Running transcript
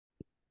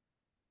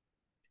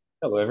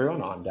Hello,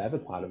 everyone. I'm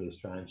David, part of the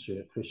Australian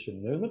Student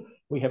Christian Movement.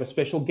 We have a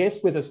special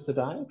guest with us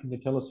today. Can you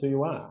tell us who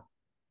you are?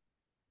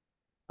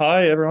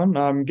 Hi, everyone.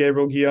 I'm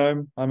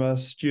Gabriel. I'm a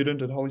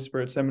student at Holy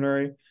Spirit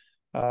Seminary,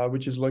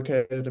 which is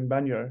located in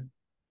Banyo.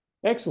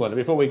 Excellent.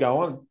 Before we go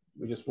on,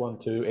 we just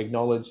want to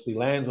acknowledge the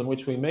lands on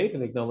which we meet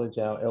and acknowledge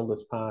our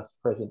elders past,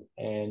 present,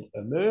 and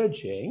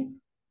emerging.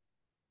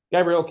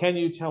 Gabriel, can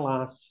you tell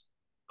us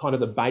kind of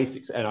the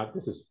basics? And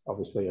this is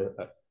obviously a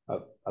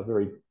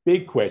very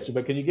big question,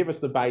 but can you give us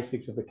the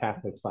basics of the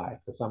Catholic faith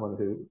for someone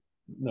who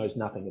knows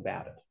nothing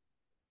about it?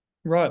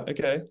 Right,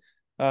 okay.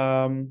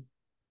 Um,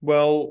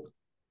 well,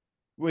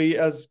 we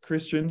as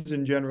Christians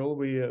in general,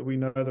 we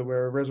know that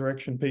we're a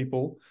resurrection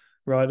people,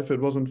 right? If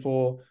it wasn't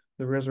for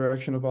the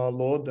resurrection of our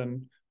Lord,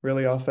 then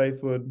really our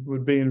faith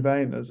would be in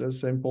vain, as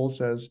St. Paul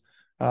says.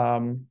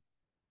 Um,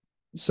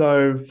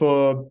 so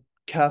for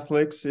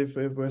Catholics, if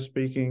we're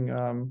speaking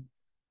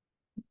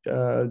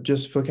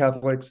just for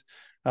Catholics,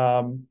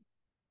 um,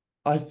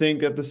 I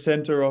think at the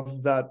center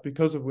of that,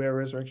 because of we're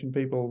resurrection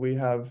people, we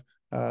have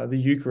the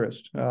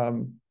Eucharist.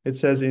 It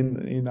says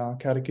in our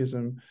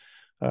catechism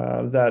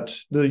that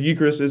the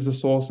Eucharist is the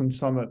source and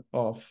summit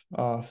of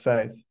our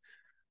faith,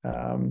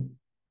 um,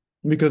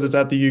 because it's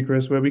at the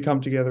Eucharist where we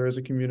come together as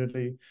a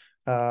community,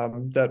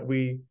 that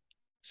we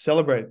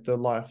celebrate the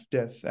life,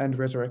 death, and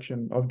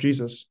resurrection of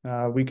Jesus.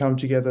 We come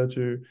together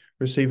to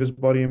receive his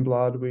body and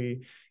blood.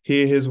 We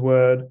hear his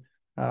word,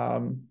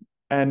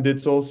 and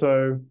it's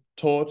also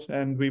taught,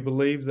 and we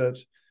believe that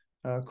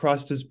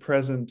Christ is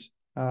present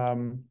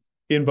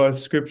in both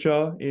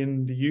Scripture,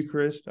 in the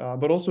Eucharist,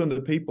 but also in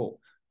the people.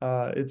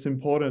 It's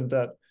important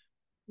that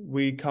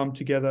we come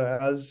together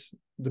as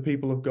the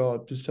people of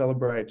God to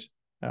celebrate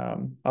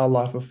our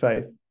life of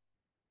faith.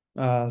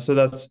 So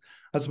that's,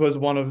 I suppose,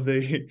 one of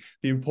the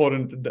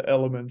important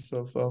elements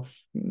of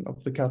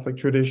the Catholic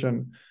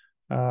tradition.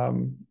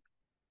 Um,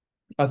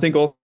 I think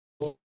also,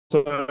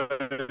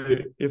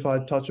 if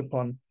I touch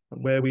upon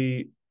where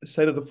we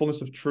say that the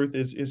fullness of truth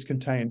is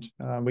contained,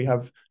 we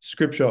have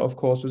Scripture, of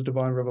course, as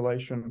divine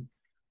revelation,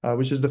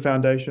 which is the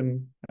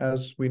foundation,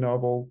 as we know,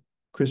 of all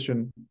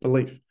Christian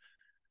belief.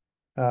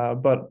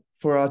 But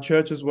for our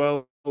church as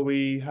well,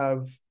 we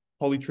have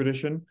Holy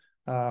Tradition,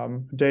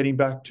 dating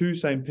back to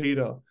Saint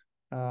Peter,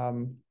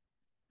 um,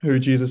 who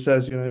Jesus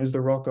says, is the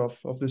rock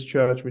of this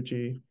church, which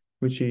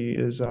he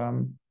is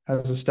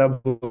has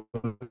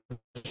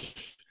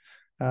established.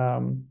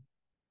 Um,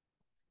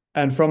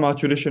 and from our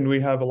tradition,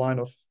 we have a line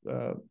of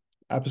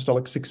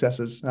apostolic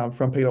successors,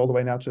 from Peter all the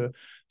way now to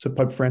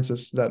Pope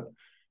Francis, that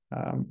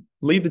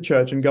lead the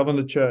church and govern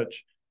the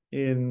church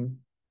in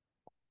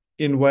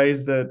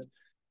ways that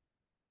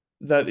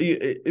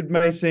it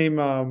may seem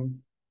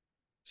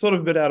sort of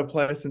a bit out of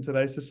place in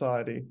today's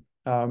society,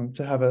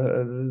 to have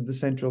the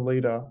central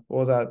leader,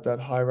 or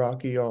that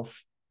hierarchy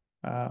of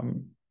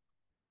um,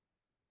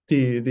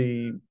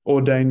 the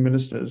ordained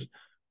ministers.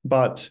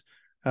 But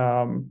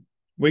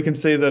we can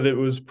see that it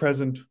was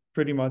present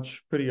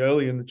pretty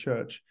early in the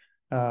church,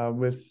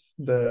 with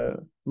the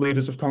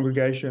leaders of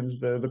congregations,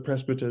 the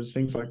presbyters,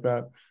 things like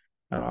that.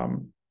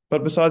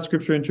 But besides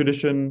Scripture and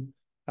tradition,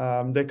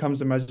 there comes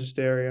the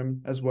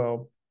magisterium as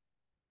well.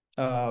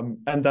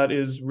 And that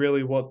is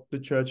really what the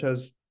church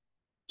has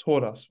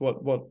taught us,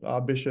 what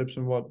our bishops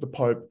and what the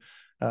Pope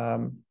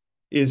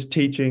is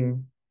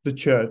teaching the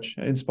church,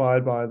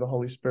 inspired by the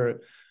Holy Spirit.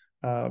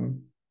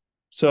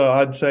 So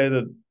I'd say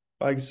that,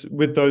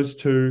 with those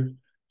two,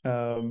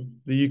 the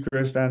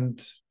Eucharist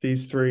and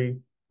these three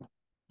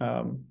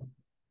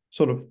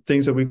sort of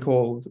things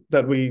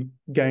that we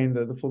gain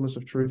the fullness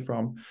of truth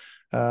from,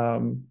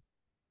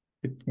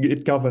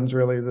 it governs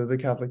really the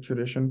Catholic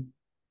tradition.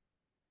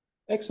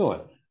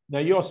 Excellent. Now,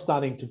 you're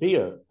studying to be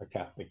a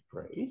Catholic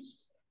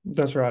priest.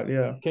 That's right,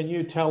 yeah. Can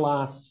you tell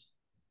us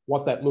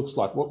what that looks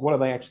like? What are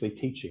they actually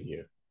teaching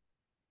you?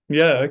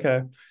 Yeah,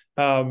 okay.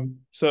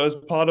 So as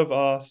part of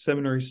our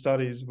seminary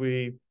studies,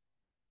 we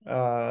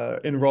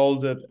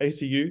enrolled at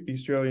ACU, the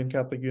Australian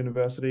Catholic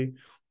University,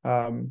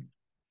 um,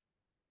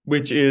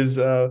 which is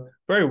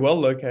very well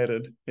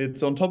located.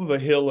 It's on top of a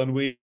hill, and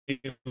we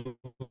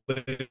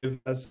live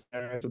as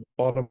at the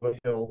bottom of a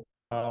hill.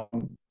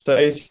 So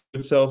ACU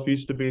itself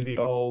used to be the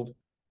old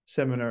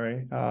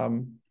seminary,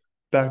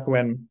 back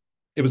when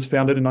it was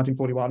founded in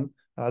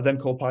 1941, then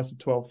called Pius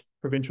XII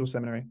Provincial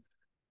Seminary.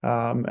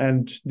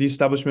 And the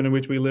establishment in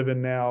which we live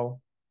in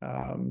now,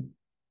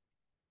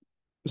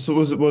 so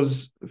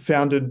was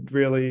founded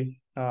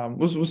really,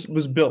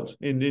 was built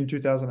in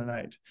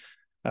 2008.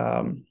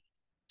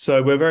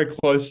 So we're very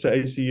close to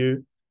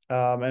ACU,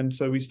 and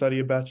so we study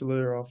a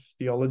Bachelor of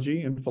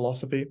Theology and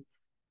Philosophy,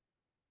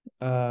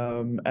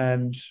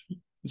 and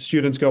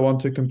students go on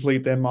to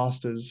complete their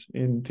masters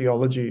in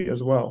theology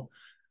as well.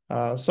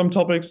 Some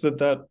topics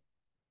that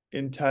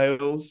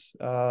entails,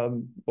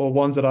 or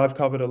ones that I've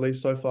covered at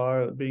least so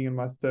far, being in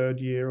my third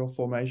year of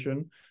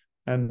formation,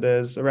 and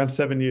there's around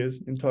 7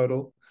 years in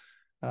total.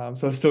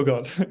 So I've still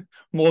got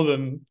more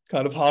than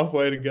kind of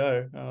halfway to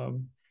go.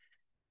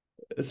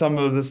 Some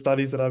of the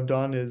studies that I've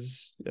done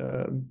is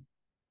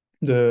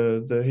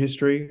the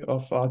history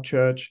of our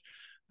church,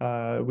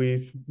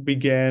 We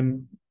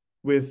began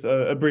with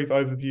a brief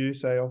overview,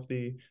 say, of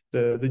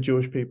the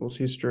Jewish people's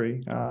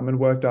history, and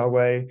worked our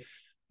way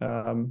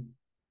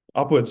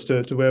upwards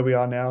to where we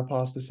are now,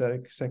 past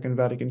the Second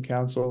Vatican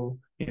Council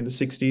in the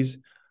 60s.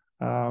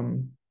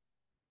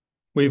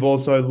 We've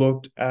also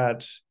looked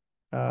at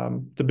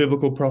the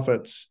biblical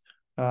prophets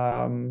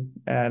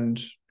and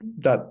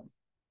that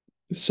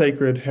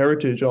sacred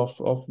heritage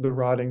of the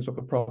writings of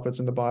the prophets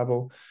in the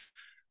Bible.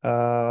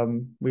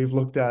 We've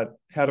looked at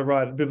how to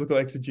write biblical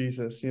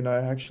exegesis,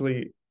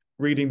 actually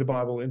reading the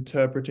Bible,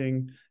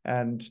 interpreting,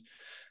 and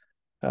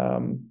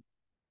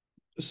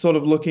sort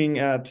of looking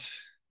at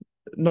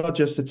not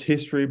just its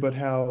history, but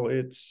how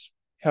it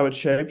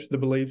shaped the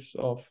beliefs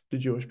of the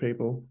Jewish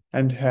people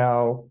and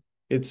how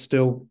it's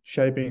still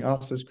shaping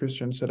us as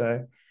Christians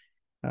today.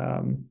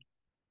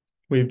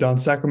 We've done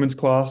sacraments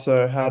class,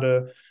 so how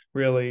to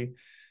really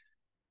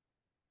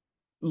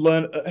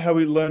how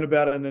we learn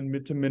about it and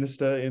then to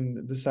minister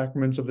in the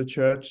sacraments of the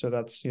church. So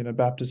that's,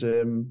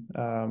 baptism,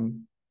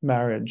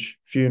 marriage,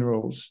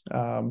 funerals,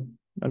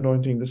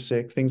 anointing the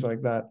sick, things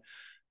like that.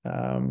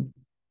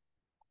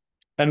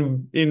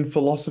 And in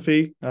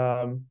philosophy,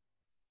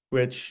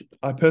 which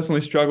I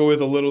personally struggle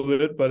with a little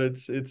bit, but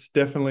it's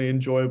definitely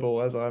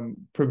enjoyable as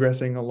I'm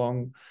progressing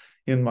along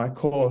in my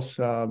course.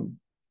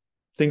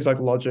 Things like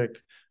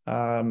logic,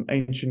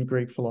 ancient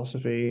Greek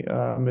philosophy,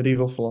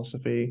 medieval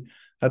philosophy.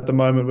 At the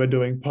moment, we're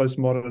doing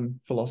postmodern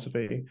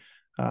philosophy.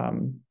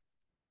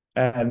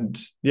 And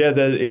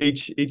yeah,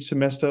 each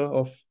semester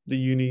of the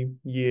uni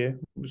year,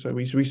 so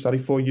we study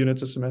 4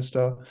 units a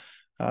semester,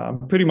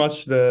 pretty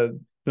much the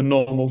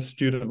normal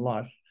student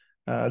life.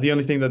 The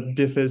only thing that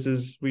differs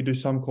is we do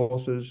some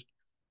courses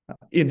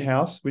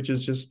in-house, which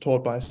is just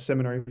taught by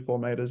seminary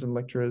formators and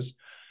lecturers.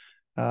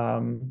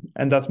 And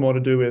that's more to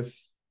do with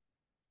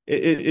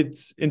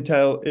it's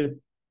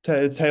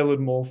tailored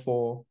more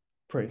for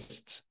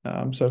priests.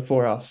 So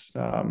for us,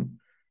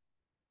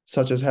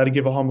 such as how to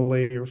give a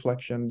homily,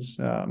 reflections,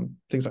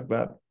 things like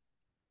that.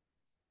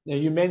 Now,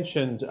 you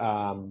mentioned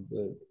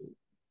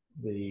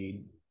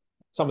the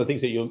some of the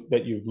things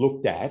that you've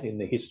looked at in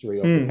the history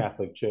of the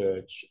Catholic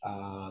Church,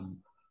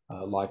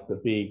 like the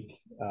big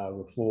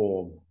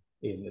reform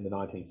in the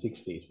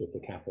 1960s with the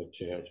Catholic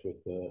Church.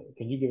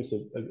 Can you give us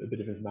a bit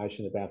of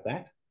information about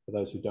that for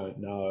those who don't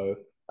know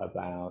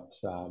about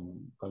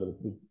kind of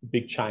the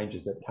big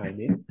changes that came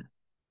in?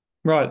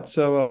 Right.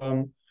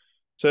 So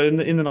in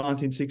the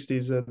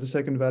 1960s, the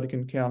Second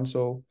Vatican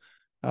Council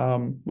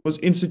was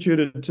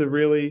instituted to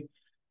really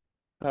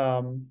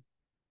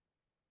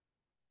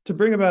to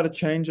bring about a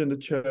change in the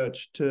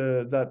church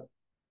to that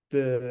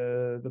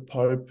the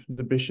Pope,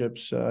 the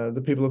bishops,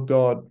 the people of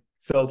God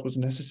felt was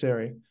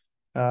necessary.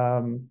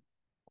 That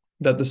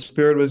the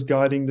Spirit was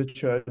guiding the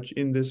church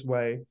in this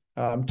way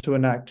to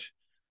enact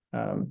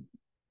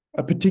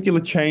a particular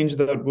change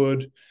that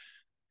would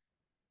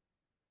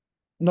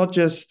not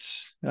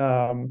just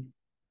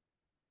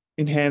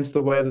enhance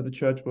the way that the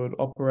church would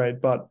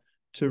operate, but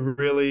to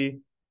really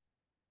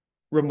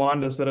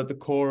remind us that at the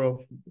core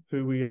of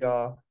who we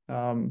are,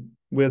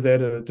 we're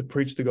there to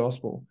preach the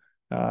gospel,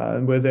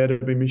 and we're there to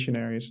be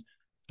missionaries.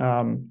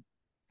 And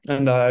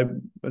I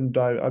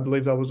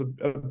believe that was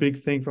a big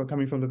thing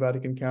coming from the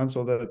Vatican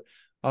Council, that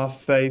our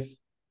faith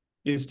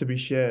is to be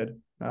shared.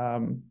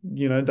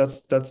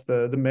 That's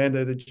the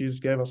mandate that Jesus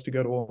gave us, to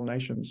go to all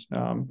nations.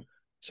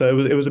 So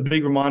it was a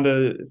big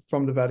reminder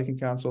from the Vatican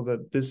Council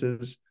that this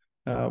is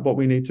what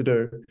we need to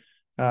do.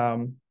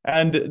 And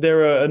there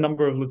are a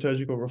number of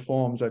liturgical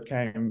reforms that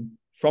came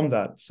from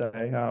that. Say,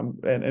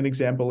 an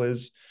example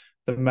is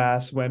the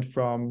Mass went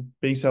from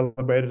being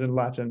celebrated in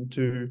Latin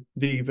to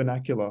the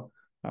vernacular.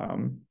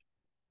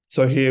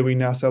 So here we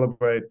now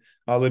celebrate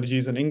our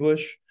liturgies in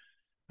English.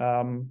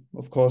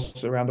 Of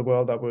course, around the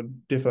world that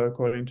would differ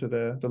according to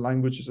the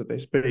languages that they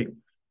speak.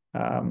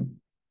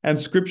 And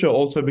Scripture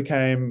also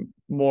became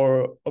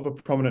more of a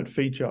prominent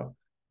feature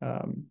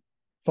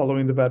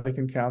following the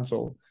Vatican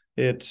Council.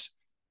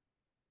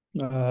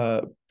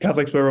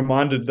 Catholics were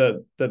reminded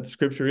that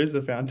Scripture is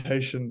the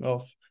foundation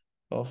of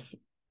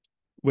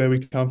where we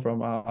come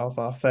from, of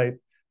our faith,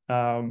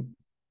 and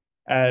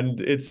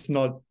it's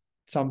not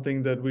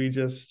something that we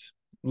just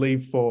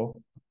leave for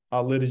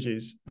our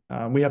liturgies.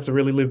 We have to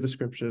really live the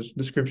Scriptures.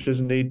 The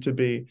Scriptures need to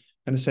be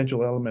an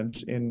essential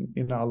element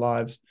in our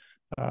lives.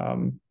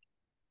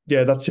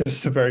 That's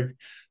just a very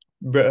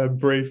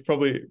brief,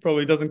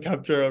 probably doesn't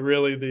capture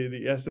really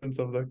the essence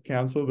of the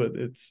council, but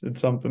it's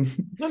something.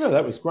 No,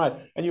 that was great.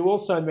 And you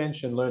also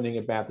mentioned learning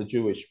about the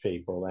Jewish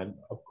people, and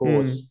of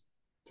course,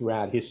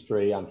 throughout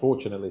history,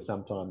 unfortunately,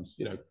 sometimes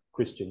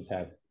Christians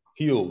have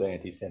fueled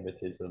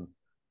anti-Semitism.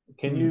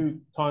 Can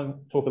you talk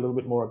a little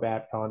bit more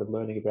about kind of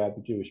learning about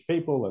the Jewish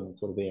people and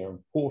sort of their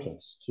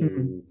importance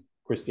to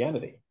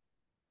Christianity?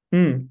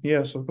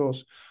 Yes, of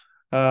course.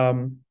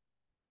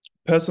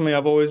 Personally,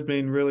 I've always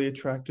been really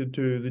attracted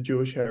to the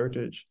Jewish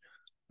heritage.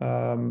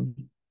 And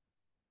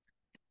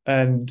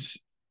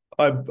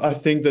I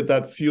think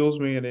that fuels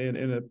me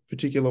in a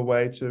particular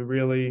way to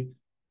really,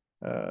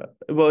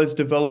 it's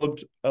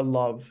developed a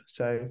love,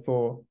 say,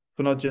 for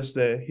not just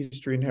their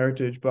history and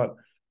heritage, but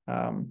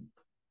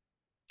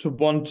to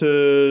want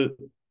to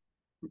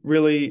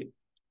really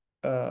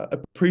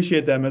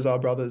appreciate them as our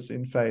brothers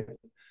in faith.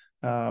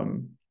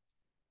 And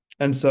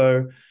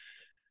so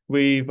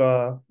we've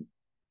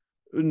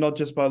not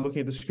just by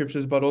looking at the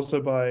scriptures, but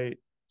also by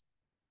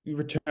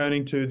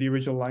returning to the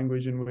original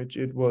language in which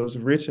it was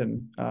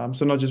written.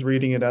 So not just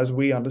reading it as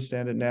we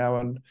understand it now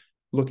and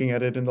looking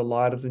at it in the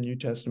light of the New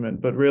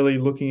Testament, but really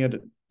looking at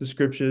the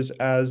scriptures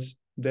as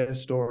their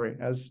story,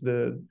 as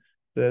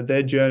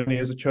their journey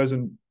as the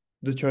chosen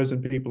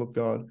people of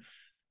God.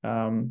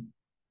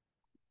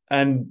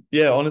 And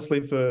yeah,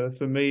 honestly, for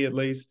me at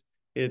least,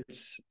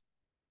 it's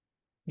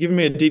given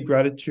me a deep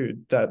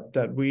gratitude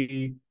that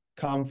we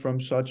come from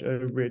such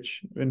a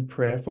rich and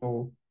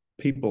prayerful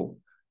people.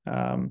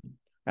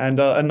 And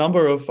a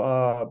number of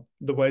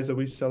the ways that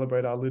we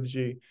celebrate our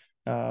liturgy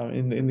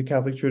in the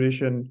Catholic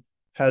tradition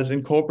has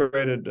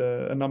incorporated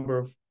a number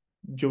of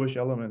Jewish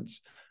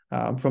elements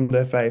from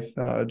their faith.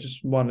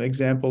 Just one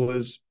example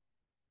is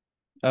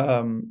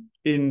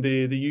in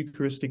the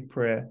Eucharistic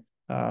prayer,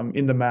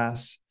 in the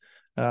Mass,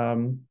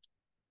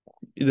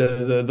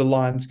 the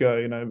lines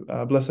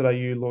go, blessed are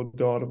you, Lord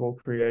God of all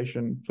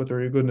creation, for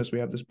through your goodness we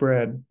have this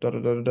bread, da da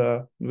da da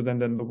da,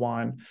 then the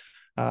wine.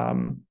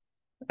 And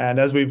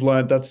as we've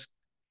learned,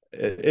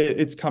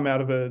 it's come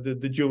out of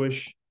the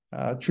Jewish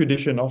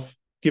tradition of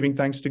giving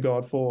thanks to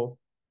God for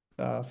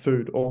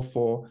food or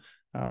for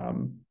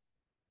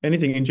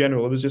anything in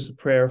general. It was just a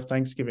prayer of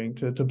thanksgiving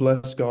to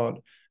bless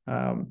God.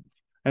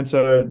 And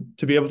so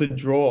to be able to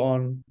draw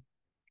on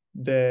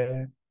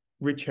their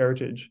rich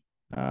heritage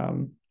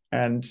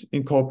and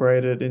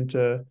incorporate it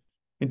into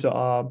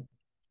our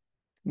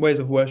ways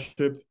of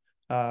worship,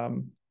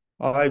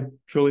 I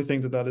truly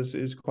think that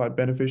is quite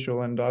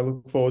beneficial, and I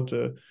look forward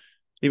to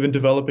even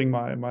developing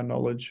my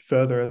knowledge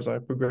further as I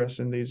progress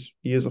in these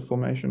years of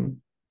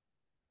formation.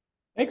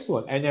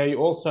 Excellent. And now you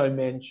also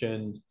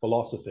mentioned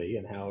philosophy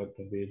and how it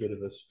can be a bit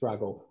of a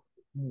struggle.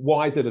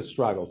 Why is it a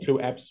struggle?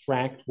 Too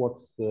abstract?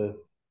 What's the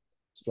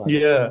struggle?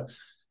 Yeah.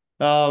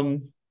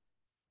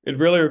 It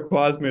really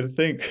requires me to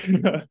think.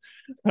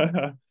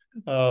 I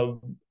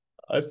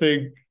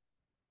think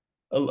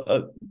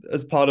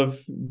as part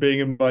of being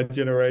in my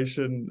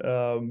generation,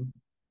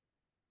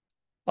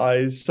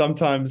 I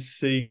sometimes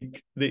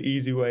seek the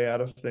easy way out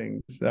of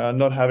things,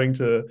 not having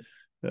to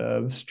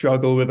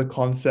struggle with a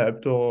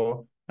concept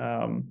or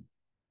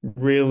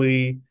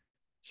really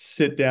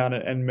sit down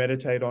and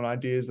meditate on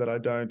ideas that I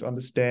don't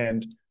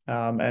understand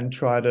and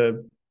try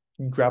to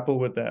grapple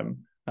with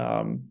them.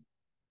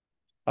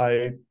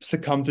 I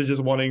succumb to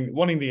just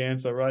wanting the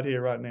answer right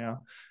here, right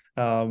now,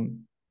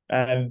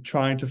 and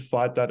trying to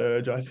fight that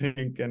urge, I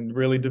think, and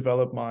really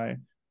develop my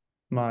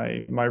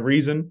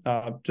reason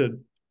to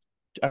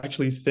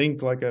actually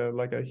think like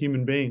a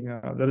human being.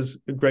 That is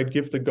a great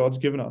gift that God's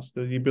given us,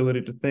 the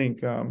ability to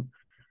think,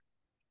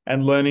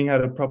 and learning how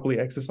to properly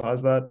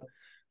exercise that.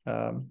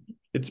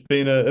 It's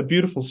been a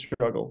beautiful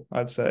struggle,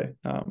 I'd say.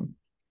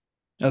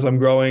 As I'm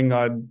growing,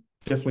 I'm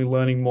definitely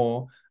learning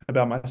more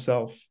about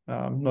myself,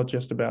 not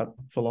just about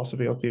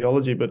philosophy or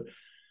theology, but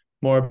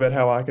more about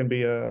how I can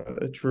be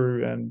a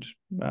true and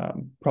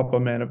proper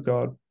man of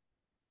God.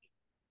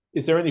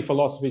 Is there any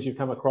philosophies you've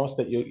come across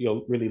that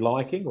you're really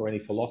liking, or any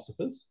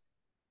philosophers?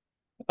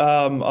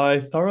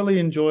 I thoroughly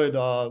enjoyed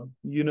our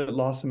unit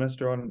last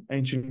semester on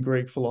ancient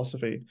Greek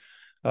philosophy.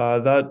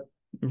 That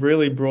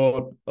really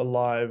brought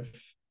alive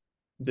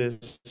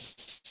this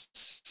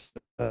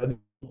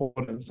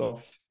importance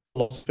of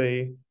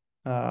philosophy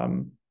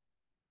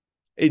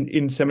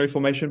in seminary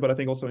formation, but I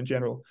think also in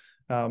general.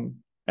 And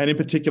in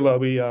particular,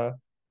 we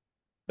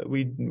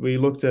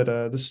looked at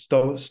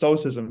the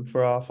Stoicism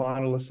for our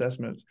final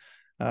assessment.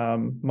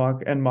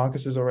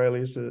 Marcus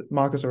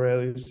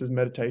Aurelius's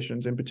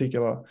meditations in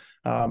particular,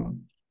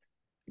 and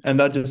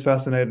that just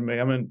fascinated me.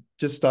 I mean,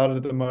 just started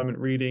at the moment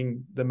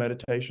reading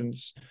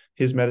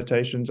his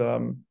meditations,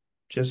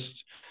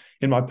 just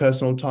in my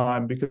personal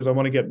time, because I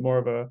want to get more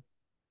of a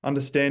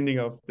understanding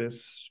of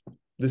this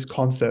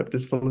concept,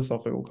 this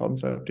philosophical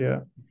concept.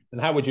 Yeah.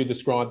 And how would you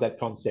describe that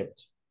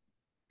concept?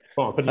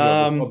 Well, I'm putting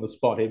you on the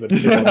spot here, but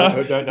people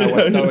who don't know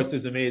what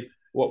Stoicism is,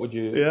 what would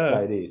you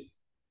say it is?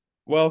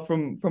 Well,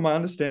 from my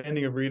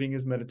understanding of reading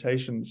his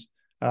meditations,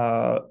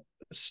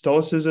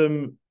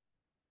 Stoicism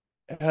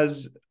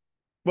has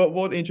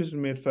what interested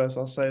me at first,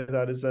 I'll say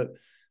that, is that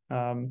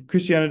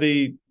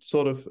Christianity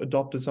sort of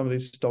adopted some of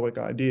these Stoic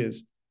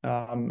ideas,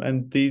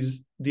 and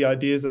the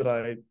ideas that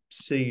I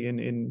see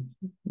in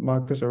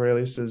Marcus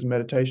Aurelius's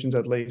meditations,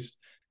 at least,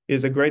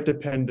 is a great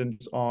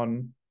dependence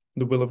on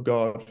the will of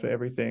God for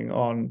everything,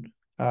 on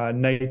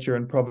nature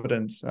and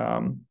providence,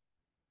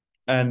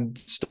 and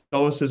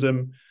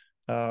Stoicism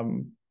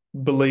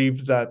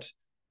believed that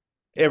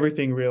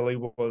everything really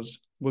was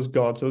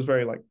God. So it was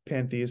very like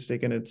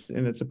pantheistic in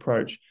its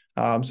approach.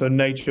 So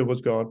nature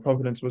was God,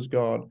 providence was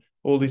God,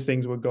 all these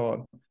things were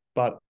God.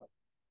 But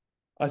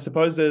I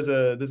suppose there's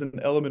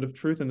an element of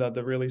truth in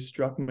that really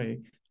struck me,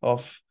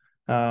 of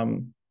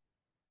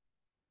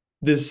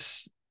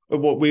this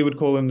what we would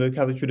call in the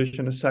Catholic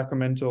tradition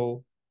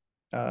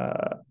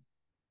uh,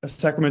 a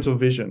sacramental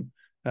vision,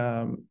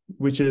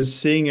 which is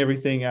seeing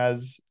everything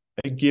as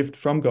a gift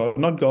from God,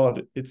 not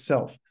God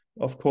itself,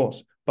 of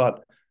course,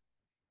 but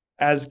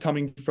as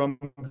coming from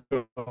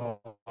God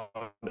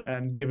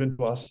and given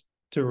to us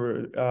to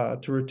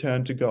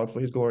return to God for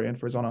His glory and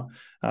for His honor.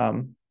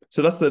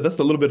 So that's the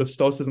little bit of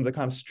Stoicism that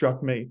kind of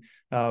struck me,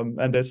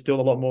 and there's still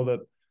a lot more that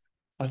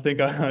I think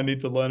I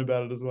need to learn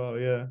about it as well.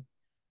 Yeah.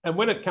 And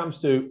when it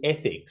comes to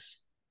ethics,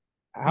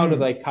 how do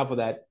they Mm, cover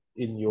that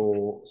in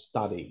your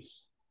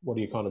studies? What are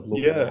you kind of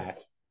looking yeah. at?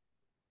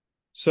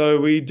 So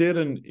we did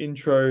an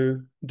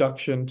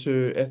introduction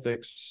to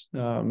ethics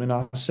in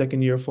our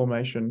second year of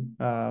formation,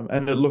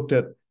 and it looked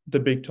at the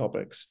big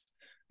topics,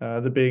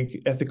 the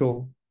big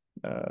ethical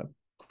uh,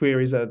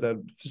 queries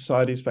that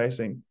society is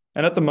facing.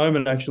 And at the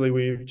moment, actually,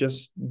 we've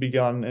just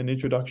begun an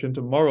introduction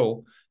to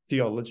moral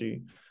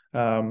theology,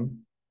 um,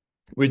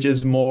 which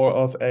is more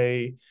of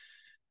a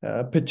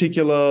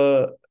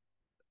particular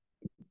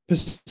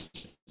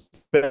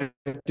perspective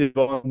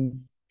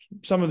on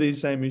some of these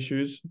same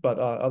issues, but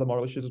other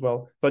moral issues as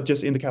well, but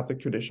just in the Catholic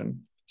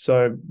tradition.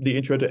 So the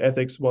intro to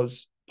ethics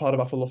was part of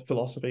our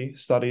philosophy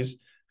studies,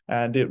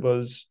 and it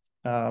was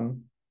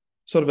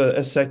sort of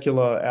a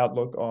secular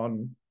outlook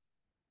on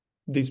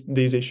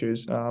these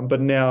issues.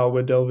 But now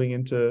we're delving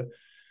into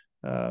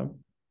uh,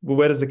 well,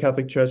 where does the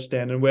Catholic Church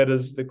stand, and where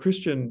does the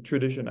Christian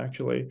tradition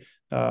actually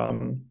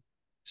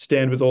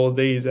stand with all of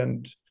these,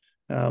 and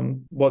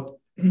what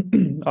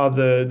are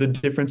the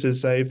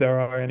differences, say, if there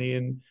are any,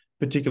 in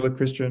particular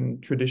Christian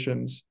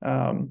traditions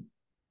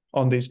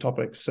on these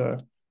topics. So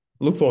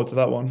look forward to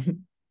that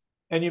one.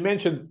 And you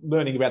mentioned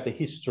learning about the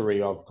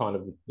history of kind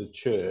of the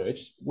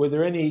church. Were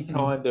there any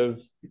kind of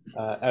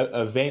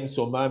events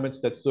or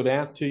moments that stood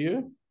out to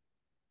you?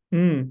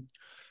 Mm.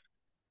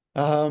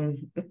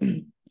 Um,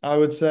 I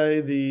would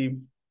say the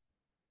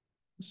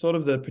sort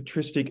of the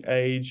patristic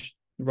age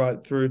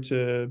right through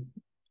to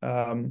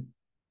um,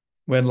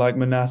 when like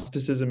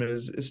monasticism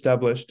is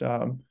established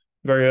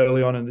very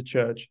early on in the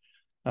church.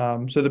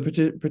 So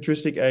the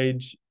patristic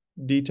age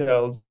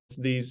details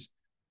these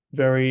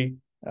very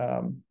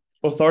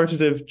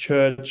authoritative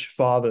church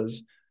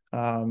fathers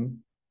um,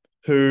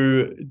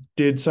 who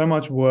did so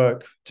much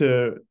work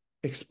to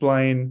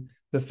explain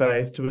the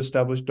faith, to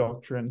establish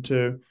doctrine,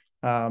 to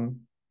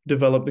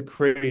develop the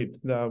creed,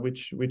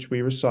 which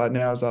we recite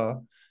now as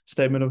our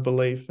statement of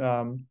belief.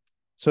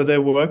 So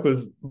their work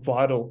was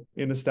vital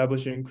in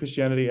establishing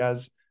Christianity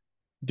as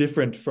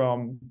different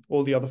from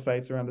all the other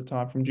faiths around the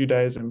time, from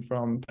Judaism,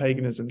 from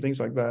paganism, things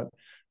like that.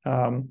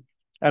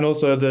 And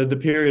also the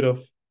period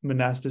of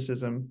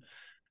monasticism.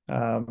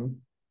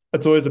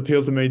 It's always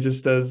appealed to me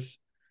just as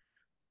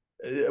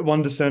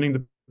one discerning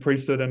the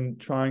priesthood and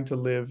trying to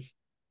live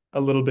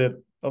a little bit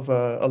of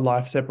a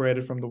life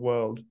separated from the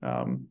world.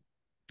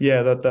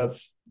 Yeah,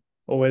 that's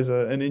always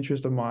an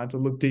interest of mine to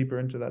look deeper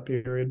into that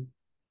period.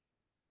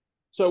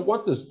 So,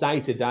 what does day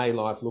to day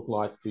life look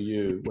like for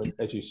you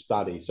as you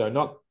study? So,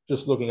 not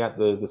just looking at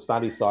the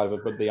study side of it,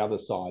 but the other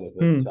side of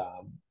it.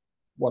 Mm,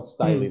 What's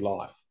daily mm,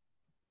 life?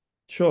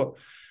 sure.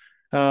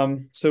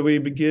 So we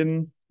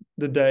begin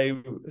the day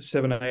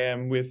 7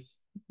 a.m. with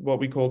what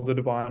we call the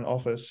divine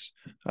office,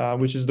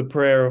 which is the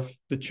prayer of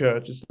the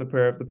church. It's the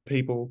prayer of the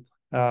people.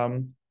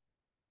 And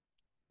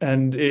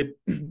it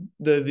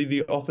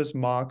the office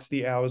marks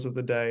the hours of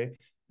the day,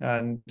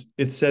 and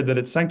it's said that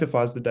it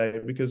sanctifies the day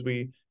because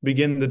we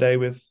begin the day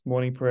with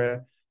morning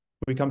prayer,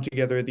 we come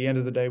together at the end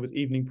of the day with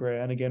evening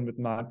prayer, and again with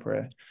night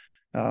prayer,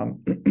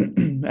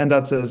 and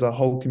that's as a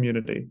whole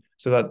community.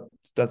 So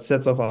that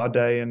sets off our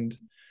day, and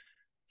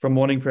from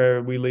morning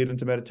prayer we lead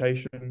into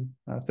meditation,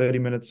 30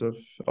 minutes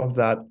of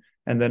that,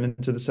 and then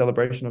into the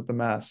celebration of the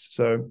mass.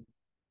 So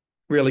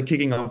really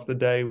kicking off the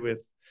day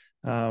with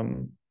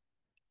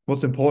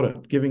what's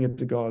important, giving it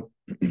to God.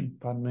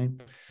 Pardon me.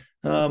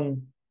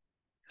 Um,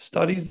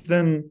 Studies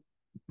then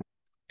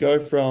go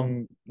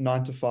from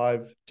 9 to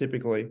 5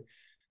 typically,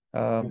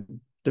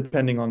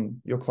 depending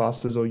on your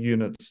classes or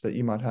units that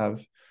you might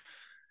have.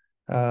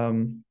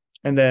 And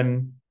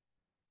then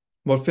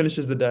what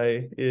finishes the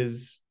day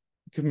is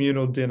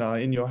communal dinner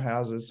in your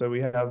houses. So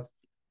we have,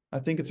 I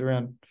think it's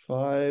around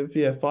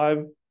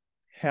five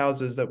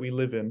houses that we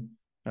live in.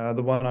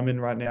 The one I'm in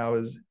right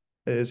now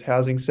is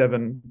housing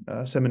 7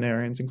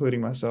 seminarians, including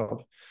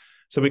myself.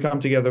 So we come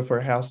together for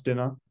a house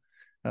dinner.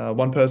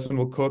 One person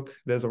will cook.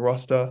 There's a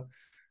roster.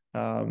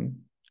 Um,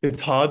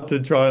 it's hard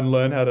to try and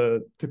learn how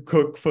to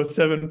cook for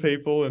 7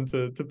 people and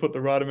to put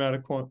the right amount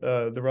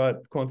of the right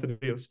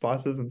quantity of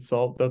spices and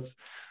salt. That's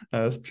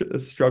a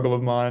struggle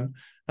of mine.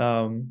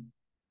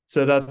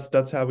 So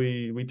that's how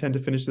we tend to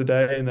finish the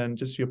day, and then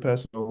just your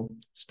personal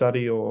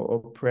study or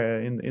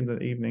prayer in the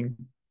evening.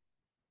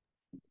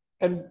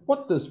 And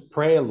what does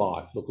prayer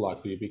life look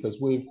like for you? Because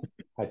we've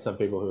had some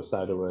people who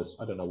say to us,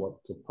 I don't know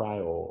what to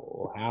pray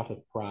or how to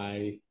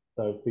pray.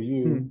 So for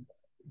you, Mm,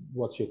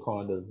 what's your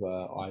kind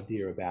of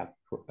idea about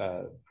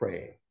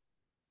prayer?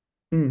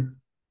 mm.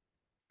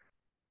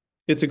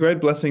 It's a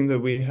great blessing that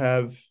we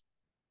have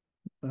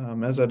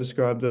as I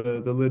described,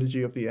 the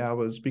liturgy of the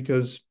hours,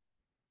 because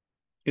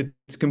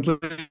it's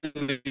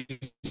completely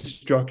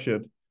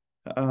structured,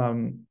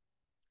 um,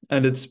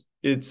 and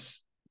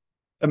it's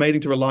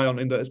amazing to rely on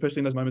especially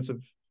in those moments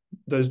of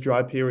those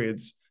dry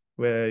periods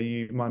where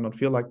you might not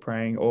feel like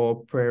praying,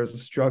 or prayer is a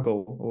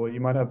struggle, or you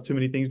might have too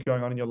many things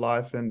going on in your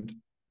life and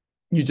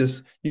you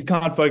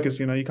can't focus,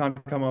 you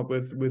can't come up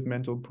with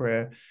mental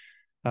prayer.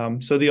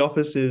 So the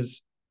office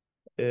is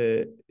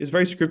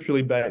very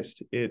scripturally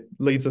based. It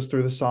leads us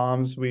through the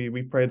Psalms.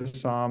 We pray the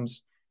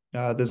Psalms.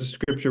 There's a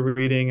scripture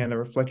reading and a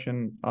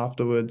reflection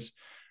afterwards.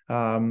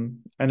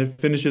 And it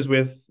finishes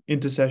with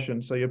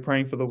intercession. So you're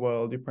praying for the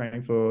world, you're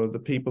praying for the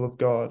people of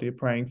God, you're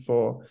praying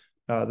for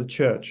the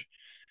church.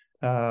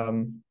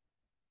 So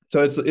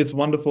it's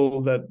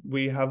wonderful that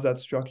we have that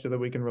structure that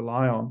we can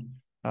rely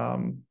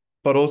on.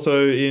 But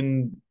also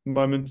in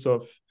moments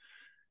of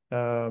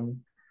um,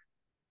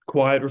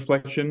 quiet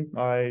reflection,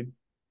 I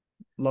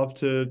love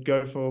to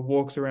go for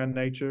walks around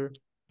nature,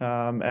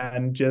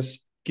 and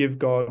just give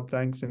God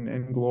thanks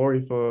and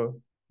glory for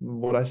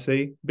what I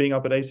see. Being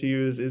up at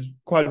ACU is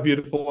quite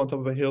beautiful. On top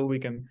of a hill,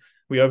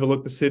 we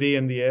overlook the city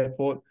and the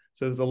airport,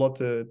 so there's a lot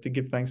to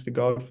give thanks to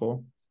God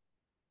for.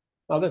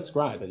 Oh, that's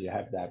great that you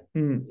have that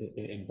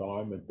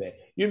environment there.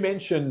 You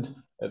mentioned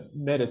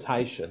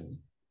meditation.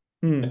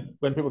 Mm. And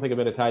when people think of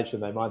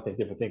meditation, they might think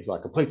different things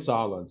like complete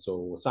silence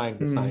or saying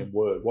the Mm. same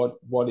word.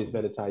 What is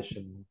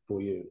meditation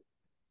for you?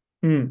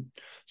 Mm.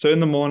 So in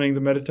the morning, the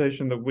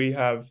meditation that we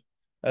have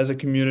as a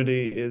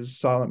community is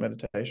silent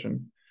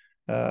meditation.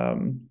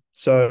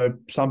 So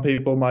some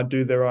people might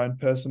do their own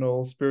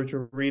personal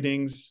spiritual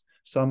readings.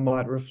 Some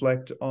might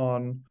reflect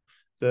on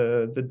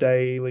the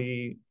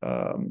daily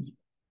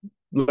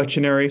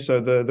lectionary, so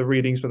the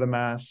readings for the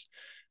mass,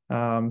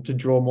 to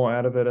draw more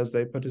out of it as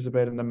they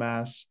participate in the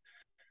mass.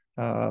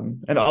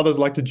 And others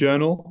like to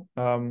journal.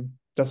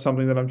 That's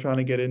something that I'm trying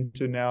to get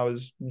into now,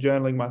 is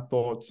journaling my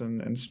thoughts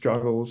and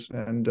struggles,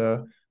 and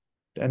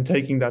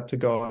taking that to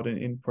God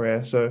in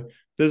prayer. So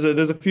there's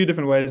a few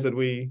different ways that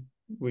we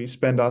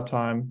spend our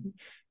time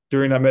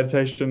during that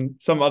meditation.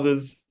 Some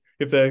others,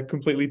 if they're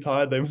completely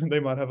tired, they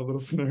might have a little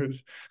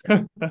snooze.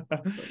 That's a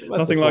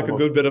Nothing like form a of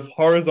good bit of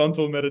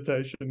horizontal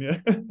meditation. Yeah.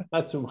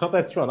 that's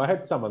right. I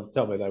had someone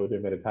tell me they were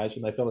doing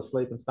meditation. They fell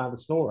asleep and started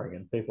snoring,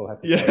 and people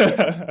had to say,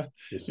 Yeah.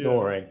 "You're Yeah.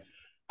 snoring."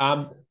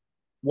 Um,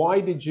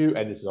 why did you?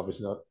 And this is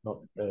obviously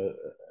not an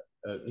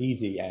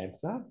easy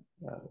answer,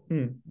 uh,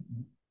 Hmm.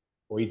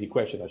 or easy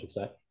question, I should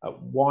say.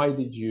 Why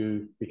did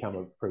you become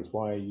a priest?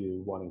 Why are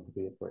you wanting to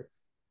be a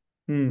priest?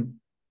 Hmm.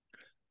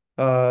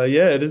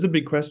 Yeah, it is a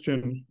big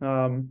question.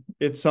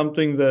 It's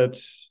something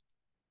that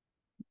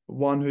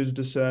one who's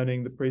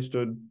discerning the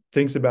priesthood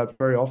thinks about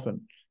very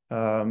often,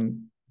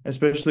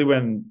 especially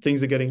when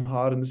things are getting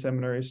hard in the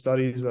seminary,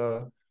 studies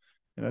are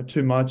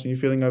too much, and you're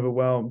feeling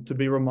overwhelmed. To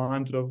be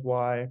reminded of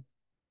why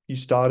you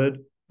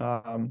started,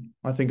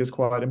 I think is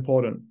quite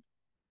important.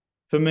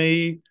 For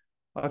me,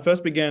 I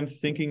first began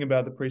thinking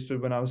about the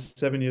priesthood when I was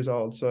 7 years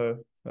old, so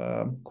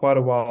quite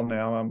a while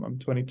now. I'm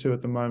 22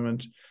 at the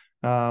moment,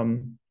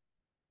 um,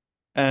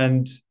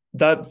 and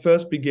that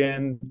first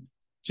began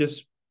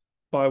just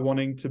by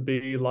wanting to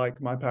be like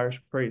my parish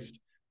priest.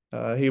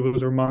 He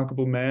was a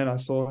remarkable man. I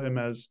saw him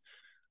as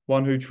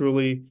one who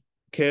truly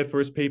cared for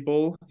his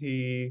people.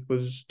 He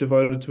was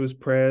devoted to his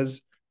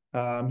prayers.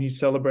 He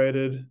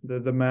celebrated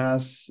the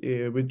mass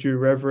with due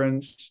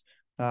reverence,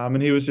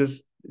 and he was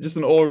just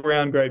an all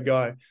around great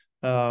guy.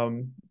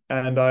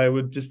 And I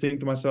would just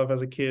think to myself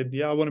as a kid,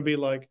 yeah, I want to be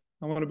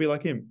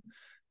like him.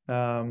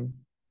 Um,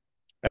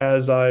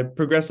 as I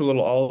progressed a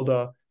little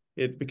older,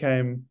 it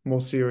became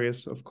more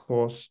serious, of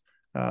course.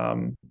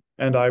 Um,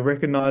 and I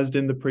recognized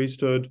in the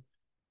priesthood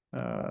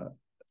uh,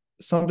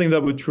 something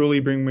that would truly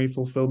bring me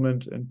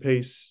fulfillment and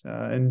peace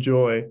and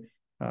joy,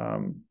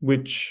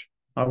 which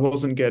I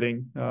wasn't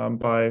getting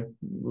by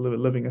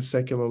living a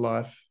secular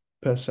life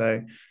per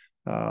se.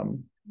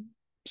 Um,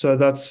 so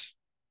that's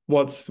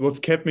what's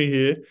kept me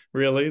here,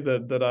 really,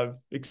 that I've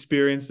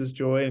experienced this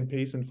joy and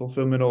peace and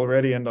fulfillment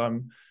already, and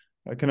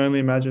I can only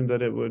imagine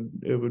that it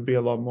would be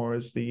a lot more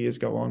as the years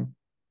go on.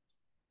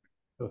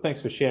 Well,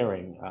 thanks for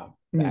sharing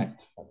Mm. that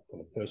kind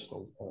of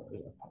personal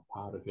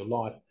part of your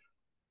life.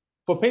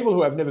 For people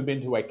who have never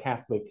been to a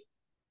Catholic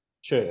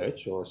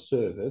church or a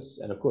service,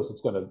 and of course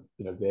it's going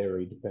to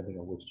vary depending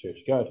on which church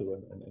you go to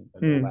and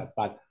all Mm. that.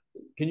 But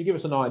can you give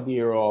us an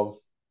idea of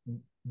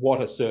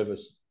what a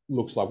service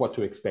looks like, what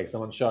to expect?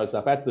 Someone shows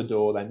up at the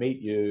door, they meet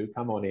you,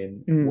 come on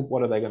in. Mm.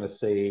 What are they going to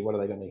see? What are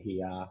they going to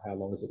hear? How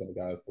long is it going to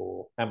go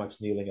for? How much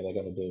kneeling are they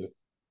going to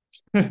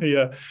do?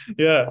 Yeah,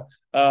 yeah.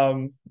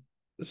 Um,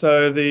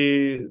 so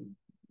the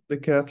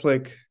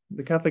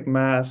Catholic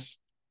Mass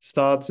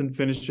starts and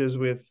finishes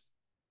with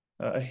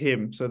a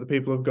hymn. So the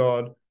people of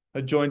God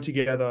are joined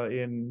together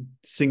in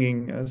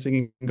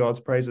singing God's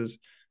praises,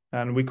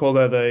 and we call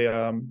that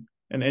a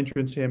an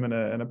entrance hymn and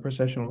a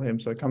processional hymn.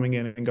 So coming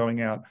in and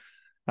going out.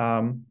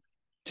 Um,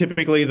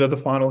 Typically, the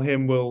final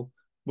hymn will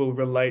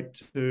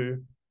relate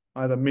to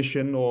either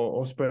mission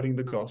or spreading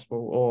the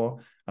gospel or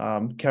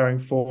carrying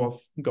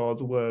forth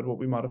God's word, what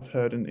we might have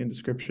heard in the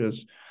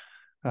scriptures.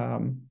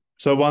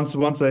 So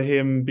once a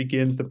hymn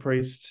begins, the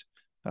priest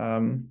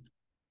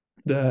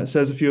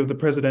says a few of the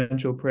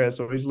presidential prayers.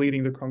 So he's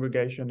leading the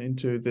congregation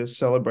into this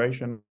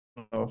celebration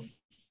of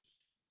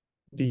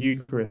the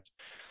Eucharist.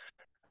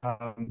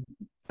 And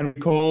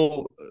we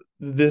call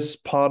this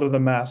part of the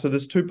Mass. So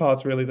there's two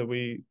parts really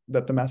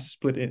that the Mass is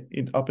split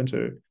up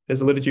into. There's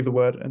the liturgy of the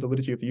Word and the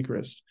liturgy of the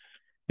Eucharist.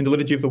 In the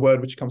liturgy of the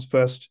Word, which comes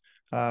first,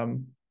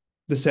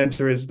 the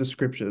center is the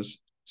Scriptures.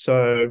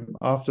 So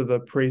after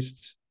the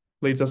priest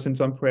leads us in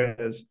some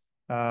prayers,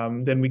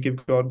 then we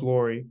give God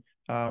glory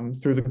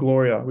through the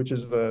Gloria, which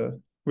is the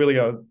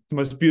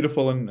most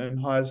beautiful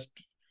and highest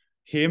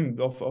hymn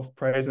of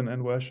praise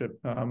and worship,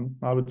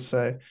 I would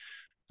say.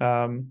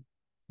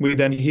 We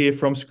then hear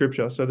from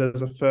Scripture. So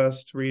there's a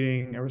first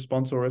reading, a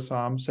response or a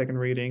psalm, second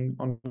reading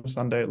on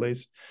Sunday at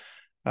least,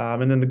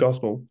 and then the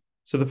gospel.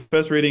 So the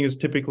first reading is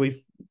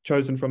typically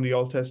chosen from the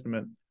Old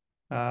Testament.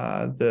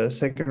 The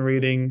second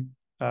reading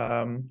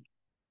from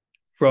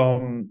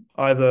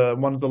either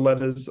one of the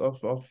letters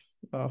of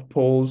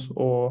Paul's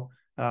or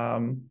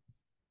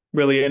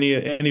really any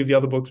of the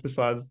other books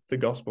besides the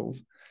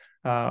Gospels.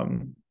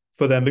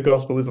 For them, the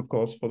gospel is, of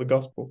course, for the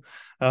gospel.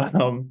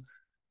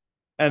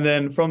 And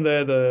then from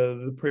there,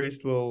 the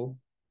priest will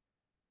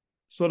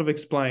sort of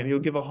explain. He'll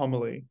give a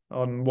homily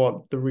on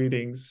what the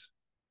readings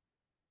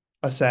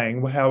are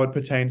saying, how it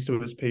pertains to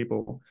his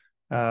people,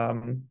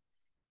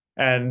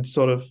 and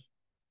sort of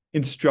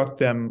instruct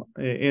them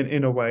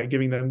in a way,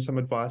 giving them some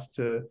advice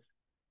to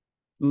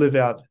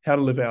how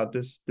to live out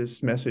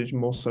this message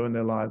more so in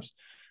their lives.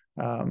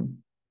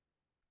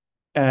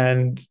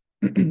 And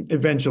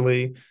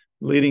eventually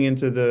leading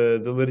into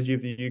the liturgy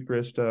of the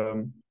Eucharist,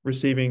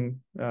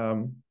 receiving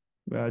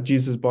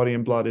Jesus' body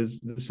and blood is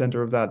the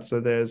center of that. So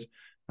there's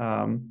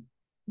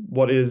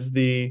what is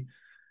the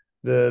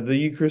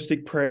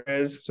Eucharistic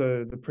prayers.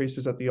 So the priest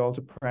is at the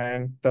altar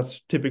praying.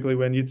 That's typically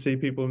when you'd see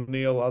people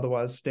kneel.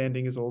 Otherwise,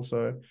 standing is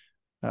also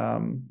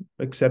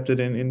accepted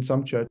in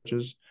some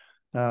churches.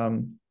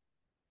 So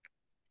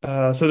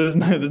there's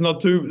not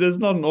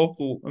an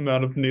awful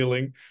amount of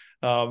kneeling,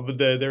 but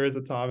there is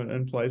a time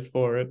and place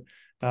for it.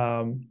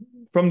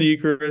 From the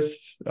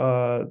Eucharist,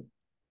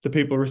 the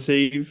people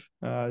receive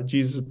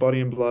Jesus'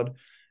 body and blood,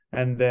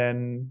 and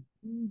then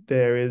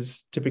there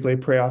is typically a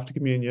prayer after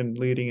communion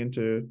leading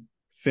into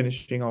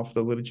finishing off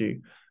the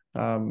liturgy.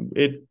 On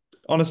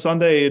a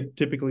Sunday, it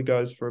typically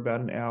goes for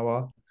about an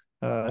hour.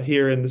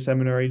 Here in the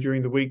seminary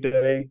during the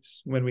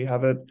weekdays, when we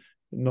have it,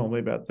 normally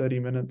about 30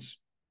 minutes.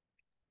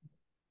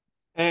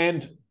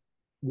 And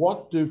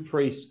what do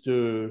priests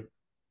do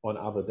on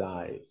other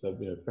days? So,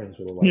 friends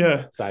will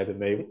always say to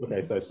me,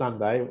 okay, so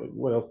Sunday,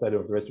 what else do they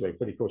do for the rest of the week?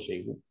 Pretty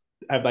cushy.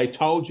 Have they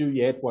told you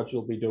yet what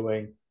you'll be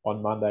doing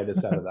on Monday to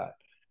Saturday?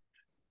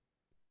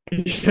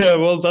 Yeah,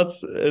 well,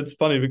 it's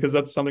funny because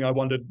that's something I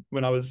wondered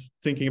when I was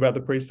thinking about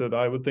the priesthood.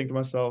 I would think to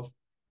myself,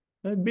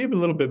 it'd be a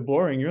little bit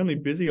boring. You're only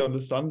busy on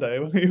the Sunday.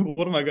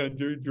 What am I going to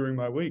do during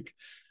my week?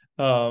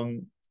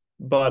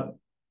 But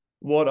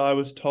what I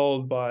was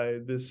told by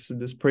this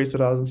priest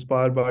that I was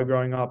inspired by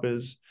growing up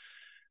is,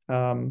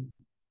 in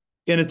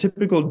a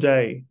typical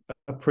day,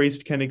 a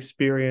priest can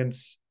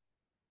experience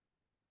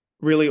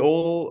really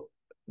all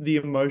the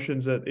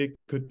emotions that it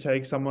could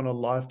take someone a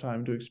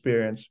lifetime to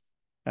experience.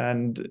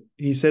 And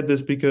he said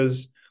this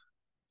because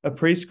a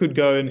priest could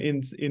go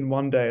in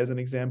one day, as an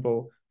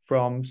example,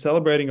 from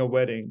celebrating a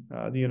wedding,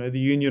 the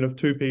union of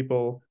two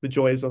people, the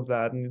joys of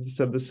that, and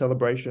the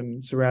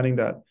celebration surrounding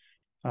that.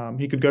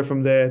 He could go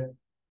from there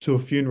to a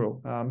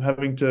funeral,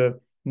 having to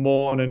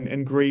mourn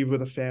and grieve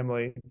with a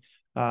family.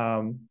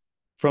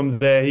 From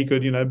there, he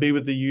could, be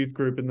with the youth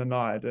group in the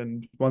night,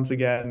 and once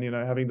again,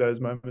 having those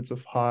moments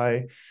of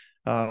high,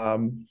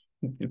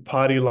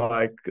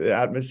 party-like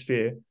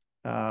atmosphere.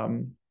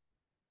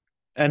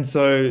 And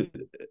so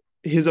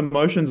his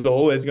emotions are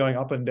always going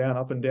up and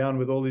down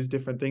with all these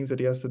different things that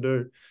he has to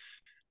do.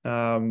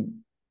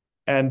 And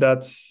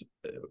that's,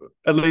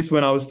 at least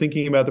when I was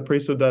thinking about the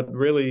priesthood, that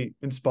really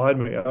inspired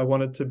me. I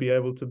wanted to be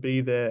able to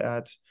be there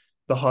at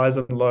the highs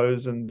and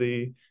lows and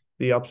the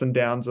ups and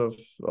downs of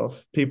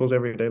people's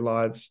everyday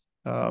lives.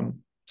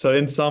 So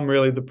in sum,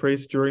 really, the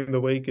priest during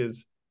the week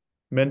is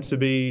meant to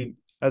be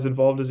as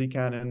involved as he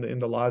can in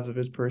the lives of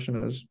his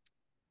parishioners.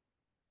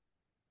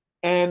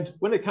 And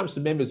when it comes to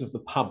members of the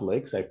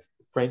public, say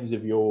friends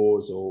of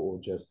yours or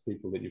just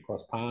people that you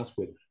cross paths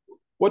with,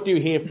 what do you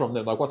hear from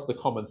them? Like, what's the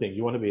common thing?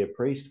 You want to be a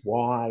priest?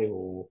 Why?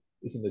 Or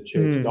isn't the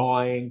church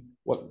dying?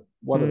 What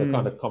are the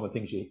kind of common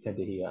things you tend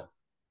to hear?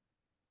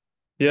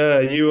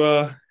 Yeah,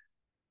 you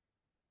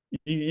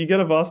get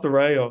a vast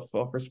array of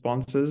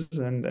responses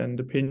and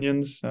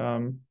opinions.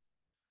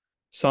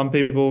 Some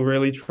people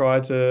really try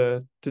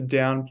to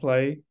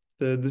downplay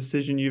the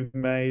decision you've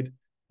made,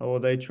 or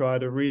they try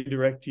to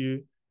redirect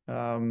you.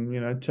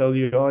 Tell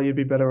you, oh, you'd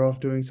be better off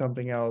doing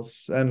something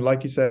else. And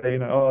like you say,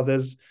 oh,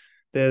 there's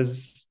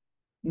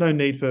no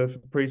need for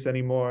priests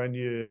anymore, and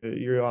you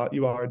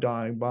are a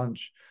dying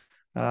bunch.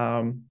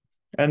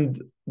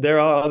 And there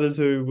are others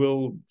who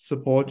will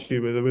support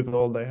you with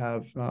all they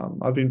have.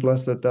 I've been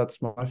blessed that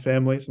that's my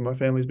family, so my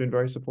family's been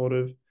very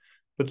supportive.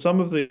 But some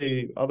of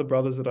the other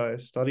brothers that I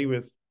study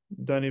with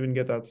don't even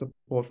get that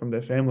support from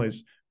their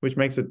families, which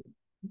makes it,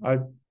 I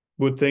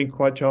would think,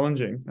 quite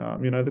challenging.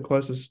 The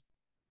closest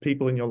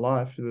people in your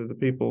life, the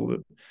people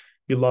that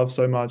you love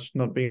so much,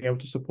 not being able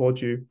to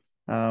support you.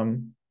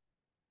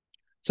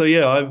 So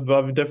yeah, I've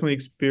definitely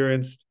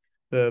experienced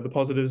the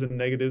positives and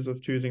negatives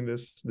of choosing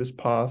this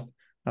path.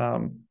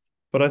 Um,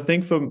 but I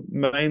think for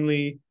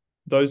mainly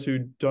those who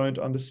don't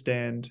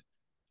understand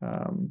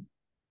um,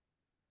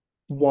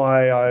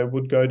 why I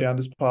would go down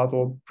this path,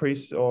 or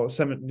priests or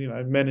some,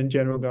 men in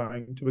general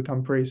going to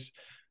become priests,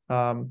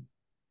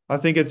 I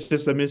think it's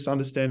just a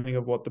misunderstanding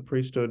of what the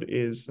priesthood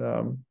is.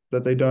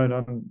 That they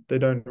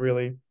don't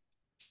really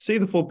see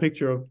the full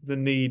picture of the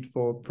need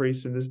for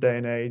priests in this day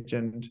and age,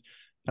 and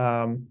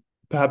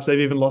perhaps they've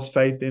even lost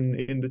faith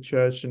in the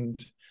church, and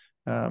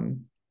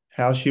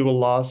how she will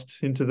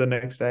last into the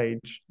next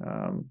age.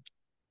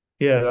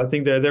 Yeah, I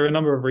think there are a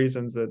number of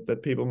reasons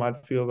that people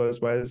might feel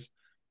those ways.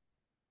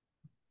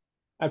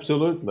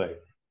 Absolutely.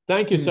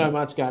 Thank you so Hmm.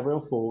 much,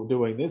 Gabriel, for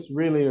doing this.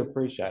 Really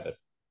appreciate it.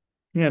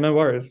 Yeah, no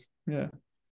worries. Yeah.